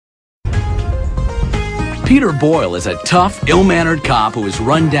Peter Boyle is a tough, ill-mannered cop who is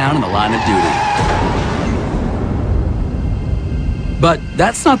run down in the line of duty. But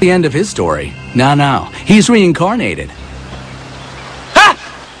that's not the end of his story. No. He's reincarnated. Ha!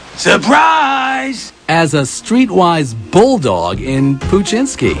 Surprise! As a streetwise bulldog in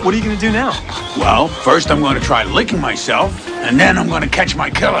Poochinski. What are you going to do now? Well, first I'm going to try licking myself, and then I'm going to catch my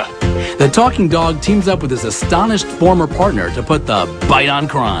killer. The talking dog teams up with his astonished former partner to put the bite on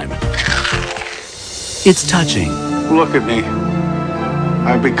crime. It's touching. Look at me.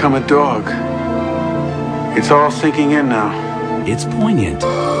 I've become a dog. It's all sinking in now. It's poignant.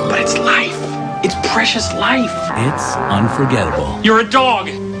 But it's life. It's precious life. It's unforgettable. You're a dog.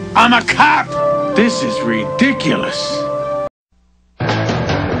 I'm a cop. This is ridiculous.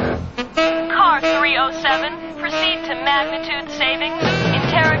 Car 307, proceed to magnitude savings.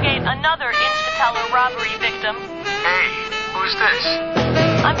 Interrogate another Insta-Teller robbery victim. Hey, who's this?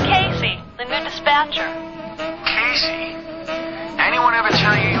 I'm Casey, the new dispatcher. Casey? Anyone ever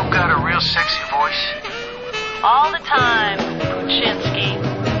tell you you've got a real sexy voice? All the time, Poochinski.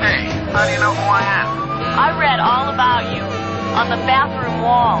 Hey, how do you know who I am? I read all about you on the bathroom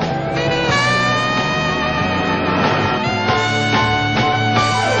wall.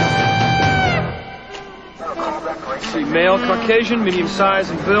 See, male, Caucasian, medium size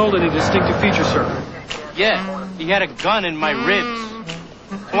and build, any distinctive features, sir? Yeah, he had a gun in my ribs.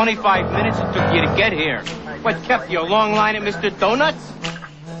 25 minutes it took you to get here. What kept you, a long line at Mr. Donuts?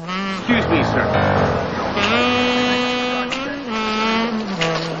 Excuse me, sir.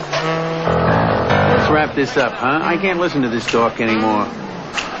 Let's wrap this up, huh? I can't listen to this talk anymore.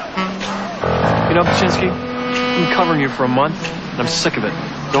 You know, Poochinski, I've been covering you for a month, and I'm sick of it.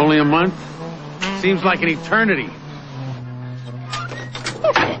 It's only a month? Seems like an eternity.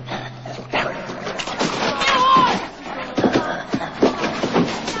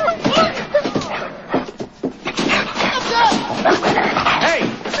 Hey!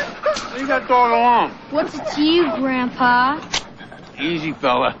 Leave that dog alone. What's it to you, Grandpa? Easy,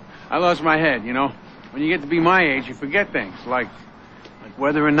 fella. I lost my head, you know. When you get to be my age, you forget things, like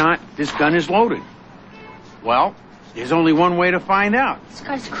whether or not this gun is loaded. Well, there's only one way to find out. This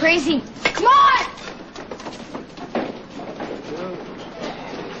guy's crazy. Come on!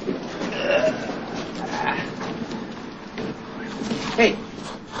 Hey.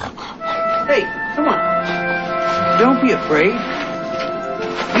 Hey, come on. Don't be afraid.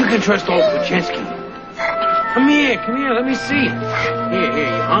 You can trust old Poochinski. Come here, let me see. Here,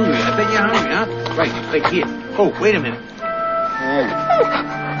 you're hungry. I bet you're hungry, huh? Right, like here. Oh, wait a minute.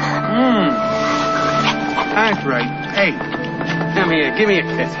 That's right. Hey, come here, give me a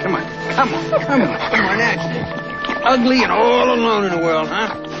kiss. Come on, that's it. Ugly and all alone in the world,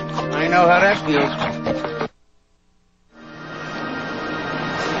 huh? I know how that feels.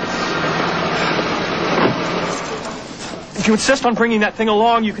 If you insist on bringing that thing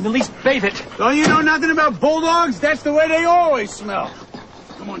along, you can at least bathe it. Don't you know nothing about bulldogs? That's the way they always smell.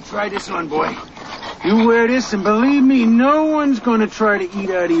 Come on, try this on, boy. You wear this, and believe me, no one's going to try to eat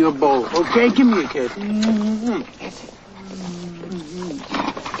out of your bowl. Okay, give me a kiss.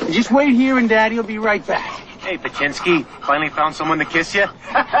 Just wait here, and Daddy will be right back. Hey, Poochinski, finally found someone to kiss you?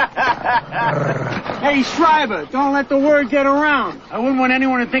 Hey, Schreiber, don't let the word get around. I wouldn't want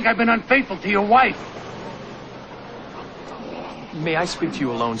anyone to think I've been unfaithful to your wife. May I speak to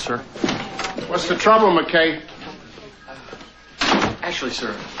you alone, sir? What's the trouble, McKay? Actually,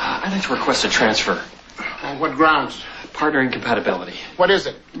 sir, I'd like to request a transfer. On what grounds? Partner incompatibility. What is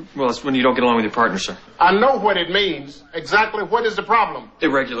it? Well, it's when you don't get along with your partner, sir. I know what it means. Exactly what is the problem?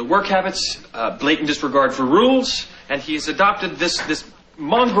 Irregular work habits, blatant disregard for rules, and he's adopted this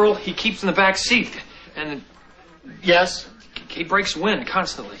mongrel he keeps in the back seat. And Yes? he breaks wind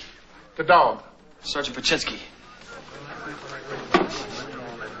constantly. The dog. Sergeant Poochinski.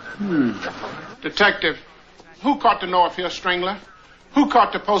 Detective, who caught the Northfield Strangler? Who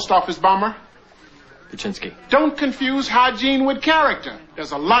caught the post office bomber? Poochinski. Don't confuse hygiene with character.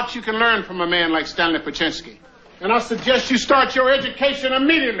 There's a lot you can learn from a man like Stanley Poochinski. And I suggest you start your education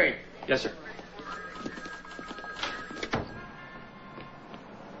immediately. Yes, sir.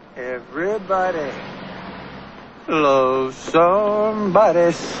 Everybody loves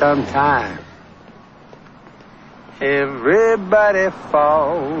somebody sometime. Everybody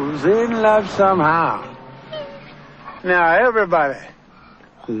falls in love somehow. Now, everybody.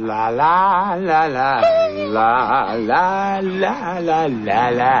 La la la la la la la la la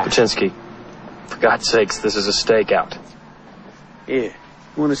la. Poochinski, for God's sakes, this is a stakeout. Here,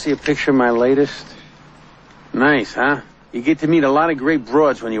 you want to see a picture of my latest? Nice, huh? You get to meet a lot of great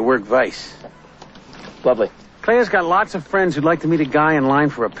broads when you work Vice. Lovely. Claire's got lots of friends who'd like to meet a guy in line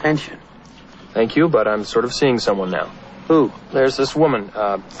for a pension. Thank you, but I'm sort of seeing someone now. Who? There's this woman,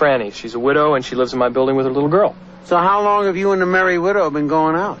 Franny. She's a widow, and she lives in my building with her little girl. So how long have you and the Merry Widow been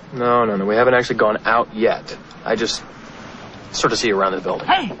going out? No. We haven't actually gone out yet. I just sort of see her around the building.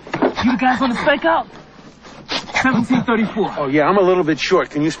 Hey, you guys want to stake out? 1734. Oh, yeah, I'm a little bit short.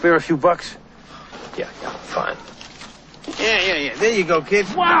 Can you spare a few bucks? Yeah, fine. Yeah. There you go, kid.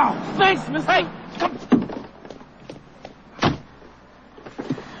 Wow, thanks, miss. Hey, come.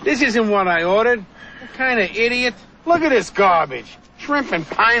 This isn't what I ordered. What kind of idiot? Look at this garbage. Shrimp and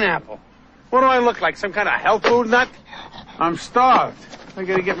pineapple. What do I look like, some kind of health food nut? I'm starved. I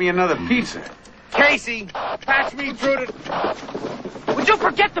gotta get me another pizza. Casey, patch me through the... Would you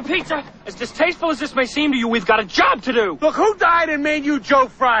forget the pizza? As distasteful as this may seem to you, we've got a job to do. Look, who died and made you Joe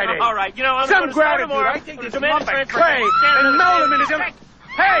Friday? All right, you know, I'm some going to gratitude. I take this lump of clay and mold him in his...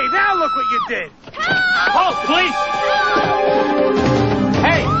 Hey, now look what you did. Halt, please.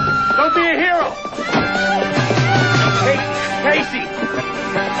 Hey, don't be a hero. Hey, Casey.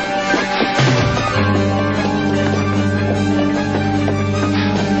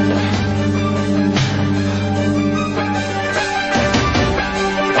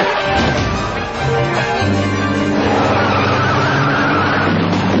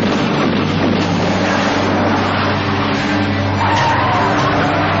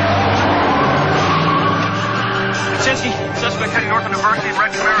 Poochinski, suspect heading north on University and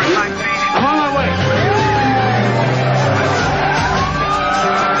wrecked maritime feed. I'm on my way.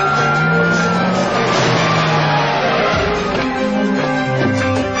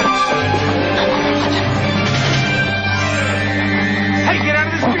 Hey, get out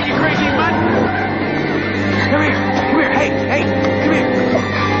of the street, you crazy mutt! Come here, hey, come here.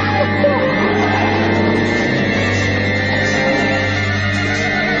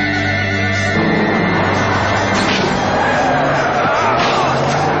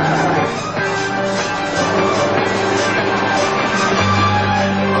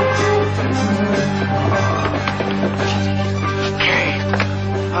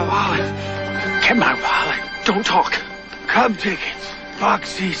 Get my wallet. Don't talk. Club tickets, box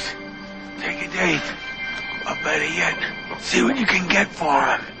seats. Take a date. Or better yet, see what you can get for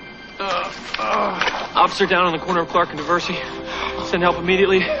him. Officer down on the corner of Clark and Diversey. Send help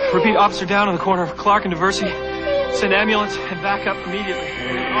immediately. Repeat, officer down on the corner of Clark and Diversey. Send ambulance and back up immediately.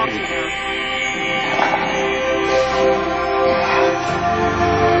 Officer down.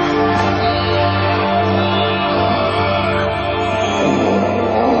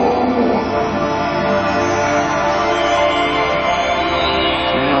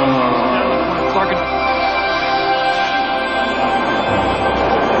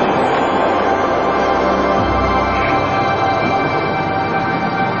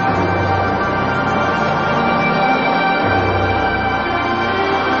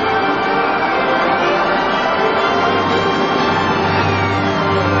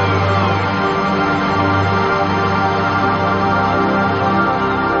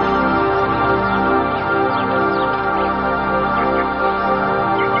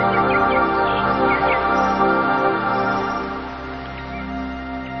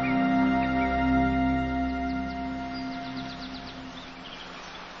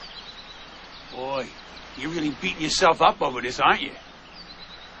 Boy, you're really beating yourself up over this, aren't you?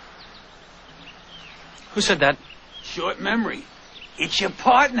 Who said that? Short memory. It's your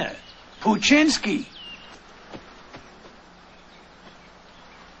partner, Poochinski.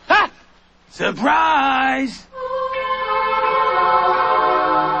 Ha! Surprise!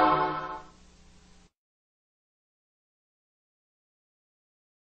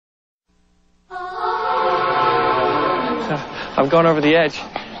 I've gone over the edge.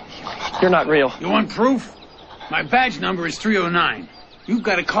 You're not real. You want proof? My badge number is 309. You've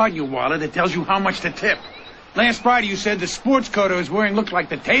got a card in your wallet that tells you how much to tip. Last Friday you said the sports coat I was wearing looked like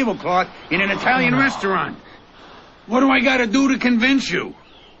the tablecloth in an Italian restaurant. What do I got to do to convince you?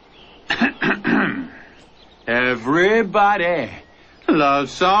 Everybody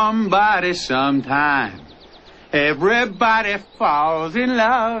loves somebody sometime. Everybody falls in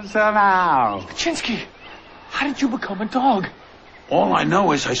love somehow. Poochinski, how did you become a dog? All I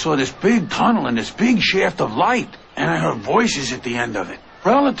know is I saw this big tunnel and this big shaft of light, and I heard voices at the end of it.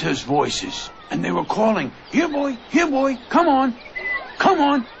 Relatives' voices. And they were calling, here boy, come on, come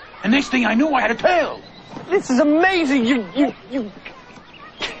on. And next thing I knew, I had a tail. This is amazing. You're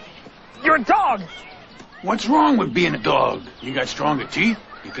a dog. What's wrong with being a dog? You got stronger teeth.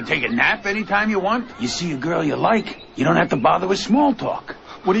 You can take a nap anytime you want. You see a girl you like. You don't have to bother with small talk.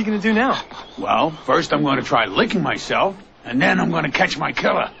 What are you going to do now? Well, first I'm going to try licking myself, and then I'm going to catch my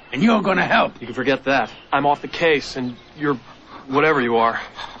killer, and you're going to help. You can forget that. I'm off the case, and you're whatever you are.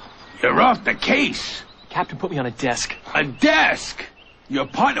 You're off the case. Captain put me on a desk. A desk? Your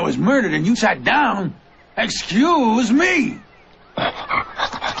partner was murdered and you sat down? Excuse me.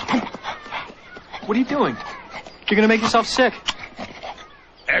 What are you doing? You're gonna make yourself sick.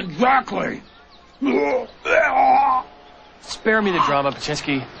 Exactly. Spare me the drama,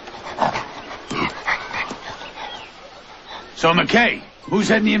 Poochinski. So, McKay, who's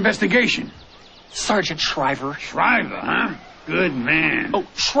heading the investigation? Sergeant Shriver. Shriver, huh? Good man. Oh,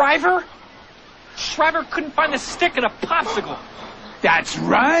 Shriver? Shriver couldn't find the stick in a popsicle. That's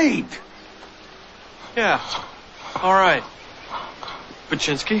right. Yeah. All right.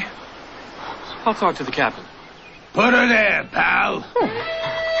 Poochinski, I'll talk to the captain. Put her there, pal.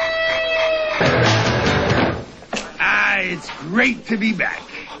 It's great to be back.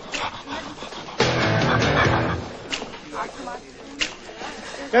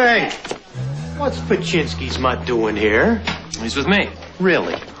 Hey, what's Poochinski's mutt doing here? He's with me.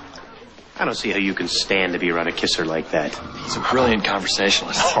 Really? I don't see how you can stand to be around a kisser like that. He's a brilliant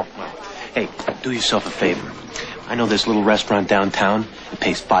conversationalist. Oh, well. Hey, do yourself a favor. I know this little restaurant downtown. It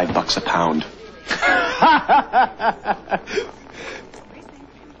pays $5 a pound.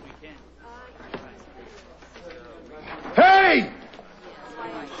 Hey!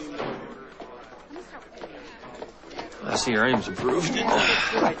 I see your aim's improved.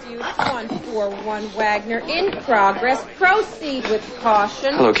 141 Wagner in progress. Proceed with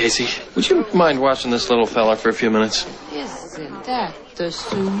caution. Hello, Casey. Would you mind watching this little fella for a few minutes? Isn't that the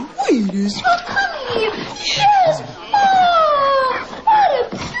sweetest? Oh, come here. Yes, what a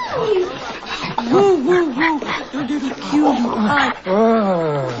cutie. Woo, woo, woo. Little cutie.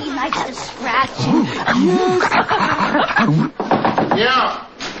 He likes to scratch him. Yeah.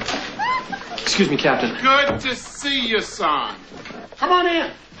 Excuse me, Captain. Good to see you, son. Come on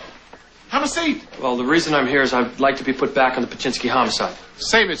in. Have a seat. Well, the reason I'm here is I'd like to be put back on the Poochinski homicide.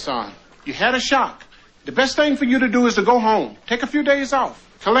 Save it, son. You had a shock. The best thing for you to do is to go home. Take a few days off.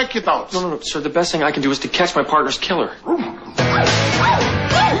 Collect your thoughts. No, sir. The best thing I can do is to catch my partner's killer.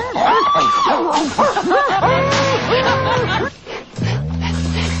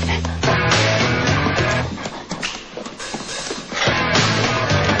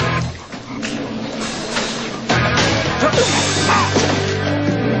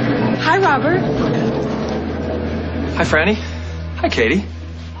 Hi, Robert. Hi, Franny. Hi, Katie.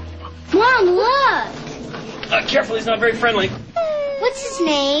 Mom, look. Careful, he's not very friendly. What's his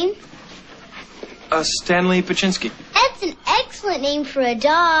name? Stanley Poochinski. That's an excellent name for a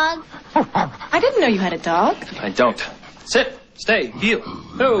dog. I didn't know you had a dog. I don't. Sit. Stay. Heel.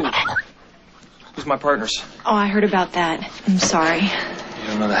 No. Who's my partners? Oh, I heard about that. I'm sorry. You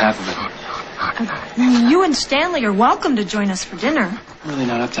don't know the half of it. You and Stanley are welcome to join us for dinner. I'm really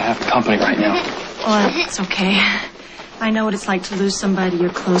not up to having company right now. Well, it's okay. I know what it's like to lose somebody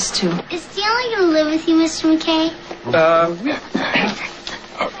you're close to. Is Stanley going to live with you, Mr. McKay?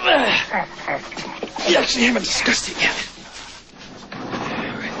 We actually haven't discussed it yet.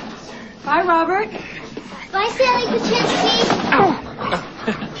 Bye, Robert. Bye, Stanley Poochinski.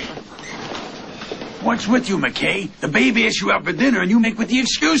 What's with you, McKay? The baby asks you out for dinner and you make with the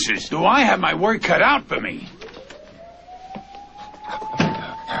excuses. Do I have my work cut out for me?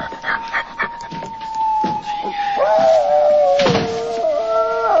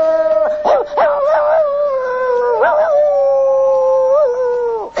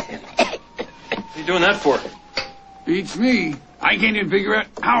 What are you doing that for? Beats me. I can't even figure out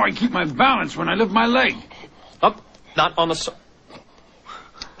how I keep my balance when I lift my leg. Up, not on the...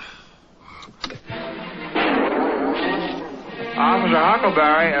 Officer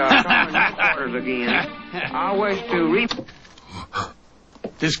Huckleberry, orders again. I wish to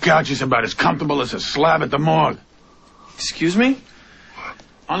This couch is about as comfortable as a slab at the morgue. Excuse me?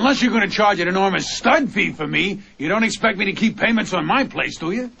 Unless you're going to charge an enormous stud fee for me, you don't expect me to keep payments on my place,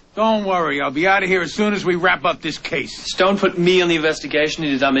 do you? Don't worry, I'll be out of here as soon as we wrap up this case. Stone put me on the investigation. He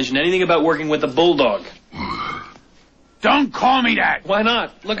did not mention anything about working with a bulldog. Don't call me that. Why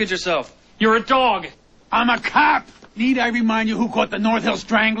not? Look at yourself. You're a dog. I'm a cop. Need I remind you who caught the North Hill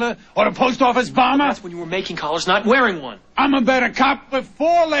Strangler or the post office bomber? That's when you were making collars, not wearing one. I'm a better cop with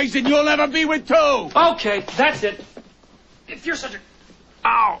 4 legs than you'll ever be with 2. Okay, that's it. If you're such a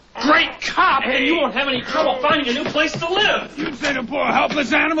great cop, then you won't have any trouble finding a new place to live. You'd send a poor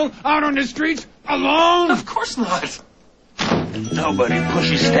helpless animal out on the streets alone? Of course not. Nobody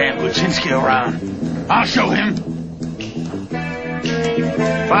pushes Stan Poochinski around. I'll show him.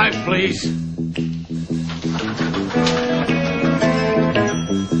 5, please.